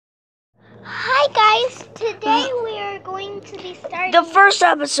The first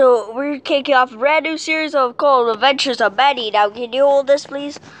episode, we're kicking off a brand new series called Adventures of Betty. Now, can you hold this,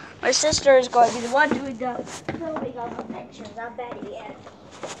 please? My sister is going to be the one doing the filming of Adventures of Betty. And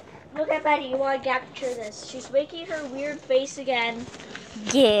look at Betty. You want to capture this. She's making her weird face again.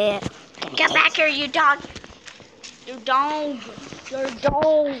 Yeah. Get back here, you dog. You dog. You're a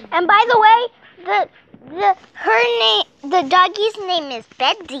dog. And by the way, the doggy's name is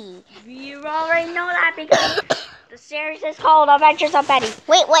Betty. You already know that because the series is called Adventures of Betty.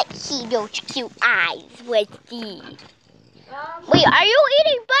 Wait, what? See those cute eyes. What's these? Wait, are you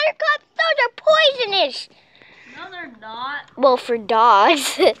eating buttercups? Those are poisonous. No, they're not. Well, for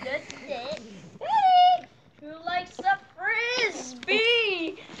dogs. That's it. Who likes the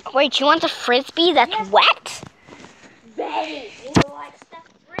frisbee? Wait, you want the frisbee that's wet? Betty, who likes the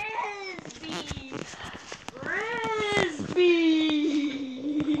frisbee?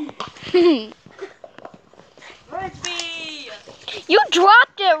 Frisbee. Frisbee. You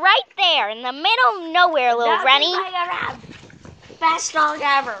dropped it right there in the middle of nowhere, little Rennie. Best dog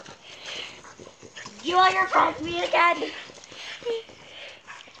ever. You want your frisbee again?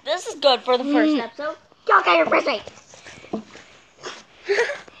 This is good for the first episode. Go get your frisbee.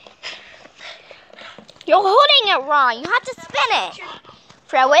 You're holding it wrong. You have to spin it.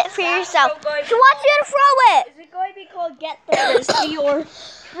 Throw it for yourself. She wants you to throw it. Is it going to be called Get the Frisbee or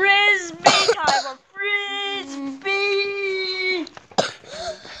Frisbee time or Frisbee?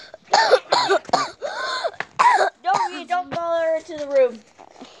 No, you don't follow her into the room.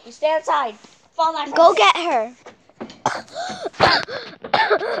 You stay outside. Follow that. Go get her.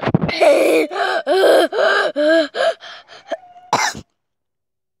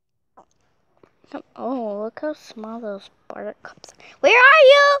 Oh, look how small those buttercups are. Where are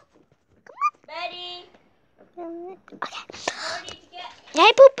you? Betty. Okay.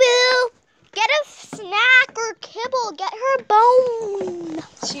 Hey, Boo Boo. Get a snack or kibble. Get her bone.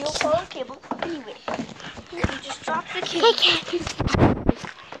 She'll follow kibble anyway. You just drop the kibble.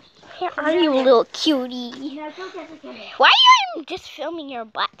 Where are you, little cutie? Now go get the kibble. Why are you just filming your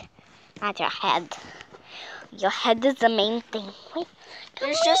butt? Not your head. Your head is the main thing. Wait.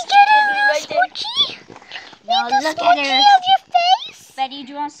 There's just a kibble right there. Now look at her. Of your face? Betty, do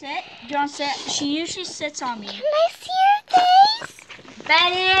you want to sit? Do you want to sit? She usually sits on me. Can I see your face?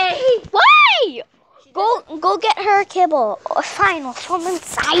 Betty! Why? Go get her a kibble. Oh, fine, we'll film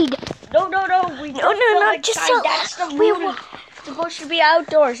inside. No. We don't film just inside. so That's the rule. It's supposed to be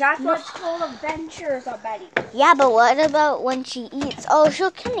outdoors. That's what's called Adventures of Betty. Yeah, but what about when she eats? Oh, she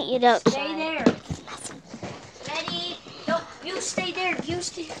can eat outside. Stay there. Betty, no, you stay there. You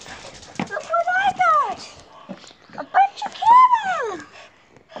stay. Look what I got. A bunch of kibble.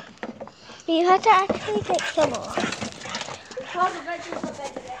 You have to actually get kibble. Called Adventures of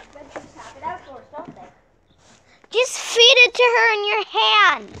Betty. Adventures happen outdoors, don't they? Just feed it to her in your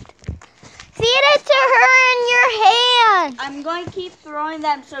hand. Feed it to her in your hand. I'm going to keep throwing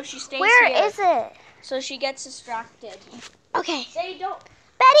them so she stays Where here. is it? So she gets distracted. Okay. Say don't.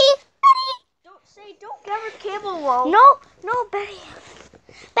 Betty. Don't give her kibble, Whoa. No, Betty.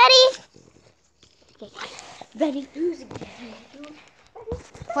 Betty. Betty, who's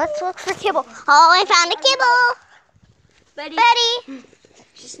Let's look for kibble. Oh, I found a kibble. Betty.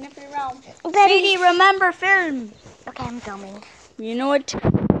 She's sniffing around. Betty. Sweetie, remember film. Okay, I'm filming. You know what? Can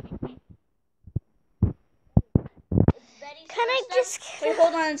I just... Wait,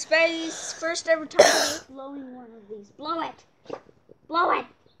 hold on. It's Betty's first ever time blowing one of these. Blow it. Blow it.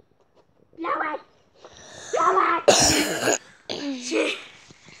 Blow it. Blow it.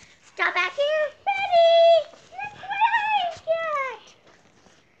 Come back here, Betty. Look what I got.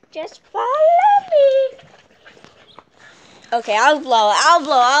 Just follow me. Okay, I'll blow it.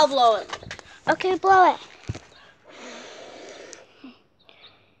 I'll blow it. Okay, blow it.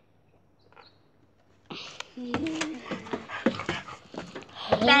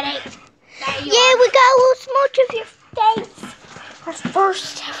 Betty. Yeah, we got a little smooch of your face. Our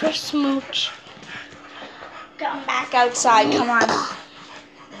first ever smooch. Come back outside. Come on.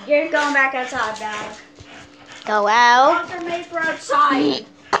 You're going back outside, dog. Go out. Dogs are made for outside.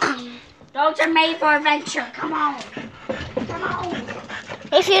 Dogs are made for adventure. Come on. Come on.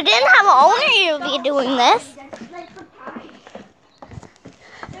 If you didn't have an owner, you'd be doing this.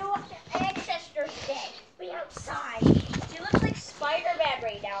 Do what your ancestors did. Be outside. She looks like Spider-Man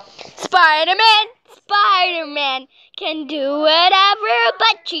right now. Spider-Man can do whatever a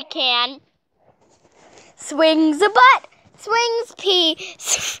butt she can. Swings a butt, swings pee.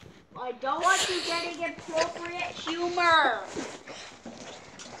 I don't want you getting inappropriate humor.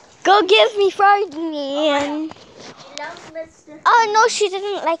 Go give me Ferdinand. She loves Mr. Oh, no, she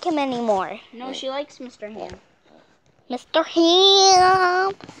didn't like him anymore. No, she likes Mr. Ham. Mr.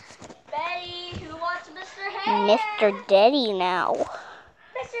 Ham. Betty, who wants Mr. Ham? Mr. Daddy now.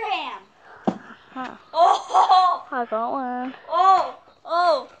 Mr. Ham. Huh. Oh, I got one.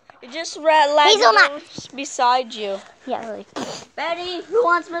 oh. It just landed beside you. Yeah, like. Betty, who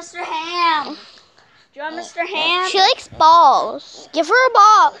wants Mr. Ham? Do you want Mr. Ham? She likes balls. Give her a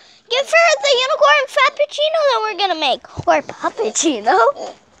ball. Give her the unicorn frappuccino that we're gonna make. Or puppuccino.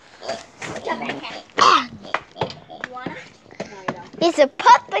 You want it? No, you don't. It's a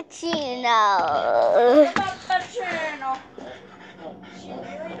puppuccino. Frappuccino. She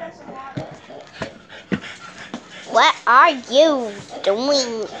really doesn't want it. What are you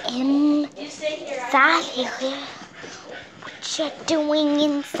doing You stay here. inside, little girl? What you doing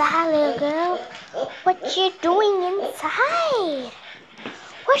inside, little girl? What you doing inside?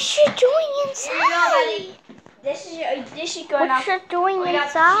 What you doing inside? This is going What you doing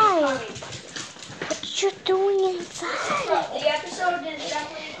inside? What you doing inside? The episode is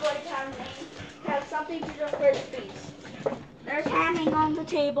definitely going to have something to do with FRISBEEs. There's hamming on the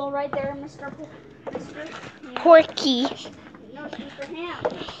table right there, Mr. Porky. No, Mr. Ham.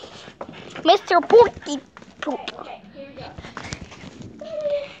 Mr. Porky Poop. Okay, here we go.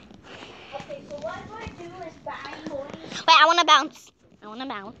 Okay, so what I'm going to do is bang boys. Wait, I want to bounce. Oh,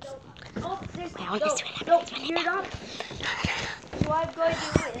 there's I want this one. no, you're not. So what I'm going to do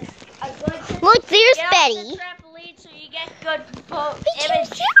is I'm going to Look, there's get Betty. off the trampoline so you get good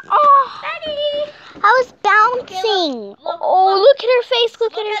image. Oh, Betty! I was bouncing. Look at her face.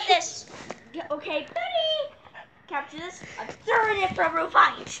 Look Look at her at this. Okay, Betty. Capture this. I'm throwing it from roof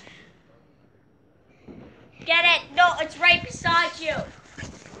height. Get it? No, it's right beside you.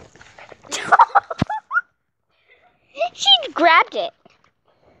 She grabbed it.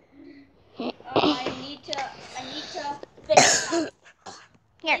 I need to fix it.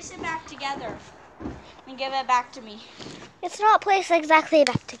 Here. Place it back together and give it back to me. It's not placed exactly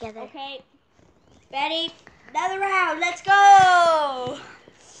back together. Okay, Betty, another round. Let's go.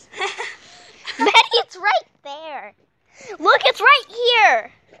 Betty, it's right there. Look, it's right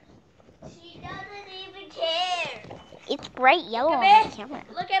here. She doesn't even care. It's bright yellow on Look the camera.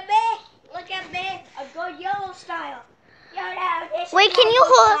 Look at me. Look at me. I'm going yellow style. Wait, can you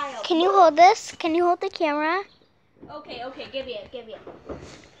hold this? Can you hold the camera? Okay, give me it.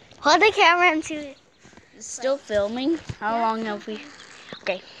 Hold the camera and see. It's still filming. How long have we?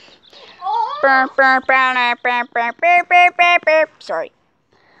 Okay. Oh. Sorry.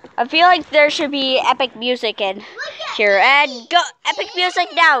 I feel like there should be epic music in here. And go epic music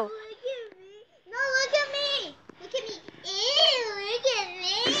now. No, look at me. Look at me. Ew, look at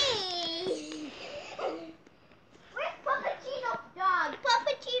me. Where's Puppuccino dog?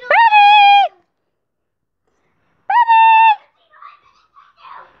 Puppuccino.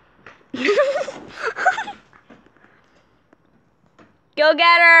 Go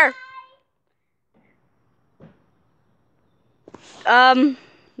get her.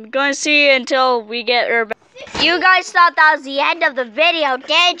 We're going to see you until we get her back. You guys thought that was the end of the video,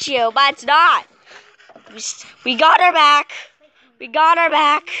 didn't you? But it's not. We got her back.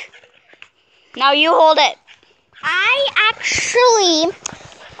 Now you hold it. I actually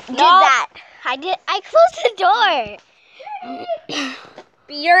did that. I closed the door.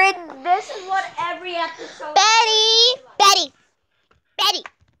 This is what every episode. Betty.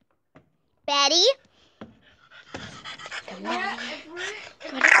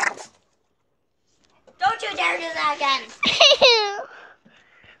 Don't you dare do that again.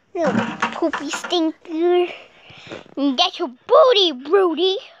 Little poopy stinker. Get your booty,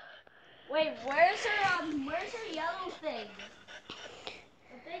 Broody. Wait, where's her yellow thing?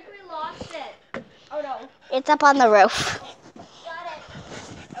 I think we lost it. Oh no. It's up on the roof. Got it.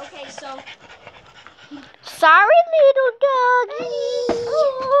 Okay, so. Sorry, little doggy.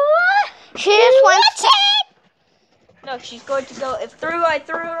 She just wants to. No, she's going to go. I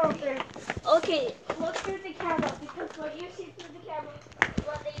threw it over there. Okay, look through the camera because what you see through the camera is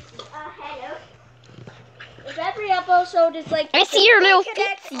what they see ahead of. If every episode is like. I see your little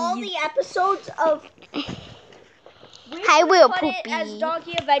connect feetsies. all the episodes of. I will, put it Poopy. as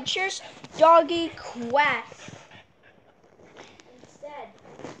Doggy Adventures, Doggy Quest. Instead.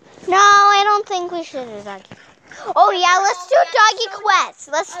 No, I don't think we should do doggy. Oh yeah, let's do doggy quest.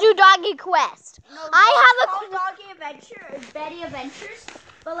 Let's do doggy quest. No, I have a called Doggy Adventure, Betty Adventures,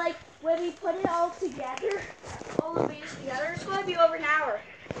 but like when we put it all together, all the videos together, it's going to be over an hour.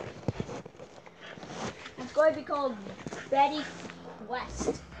 It's going to be called Betty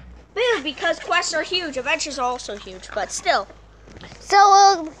Quest. Boo, because quests are huge. Adventures are also huge, but still. So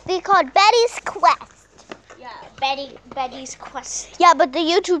it'll be called Betty's Quest. Yeah, Betty's Quest. Yeah, but the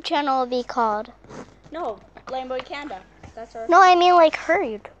YouTube channel will be called. No, Lameboy Kanda. That's her. No, I mean like her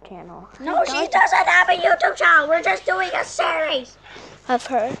YouTube channel. No, she doesn't have a YouTube channel. We're just doing a series Of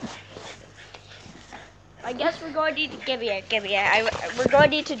her. I guess we're going to need to give you. We're going to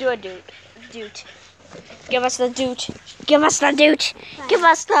need to do a doot. Give us the doot. Give us the doot. Give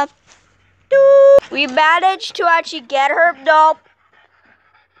us the doot. We managed to actually get her. Nope.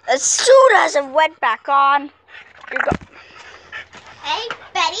 As soon as it went back on, you're go. Hey,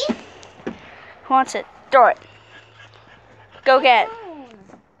 Betty. Who wants it? Throw it. Go get it.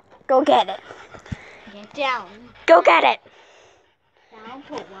 Go get it. Get down. Go get it. Now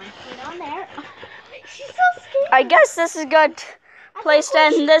put one foot on there. She's so scared. I guess this is a good place to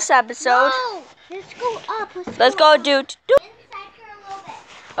end this episode. No. Let's go up. Let's go, dude. Inside for a little bit.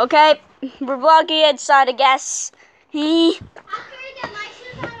 Okay, we're vlogging inside, I guess. After I get my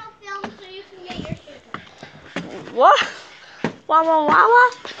shoes on, I'll film so you can get your shoes on. What?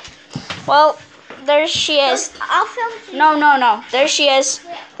 Wah. Well, there she is. I'll film too. No. There she is.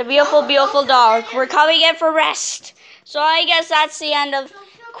 The beautiful dog. We're coming in for rest. So I guess that's the end of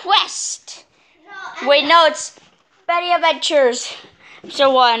Quest. Wait, no, it's Betty Adventures.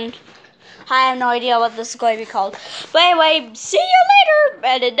 So 1. I have no idea what this is going to be called. But anyway, see you later.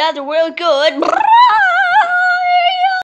 And another real good.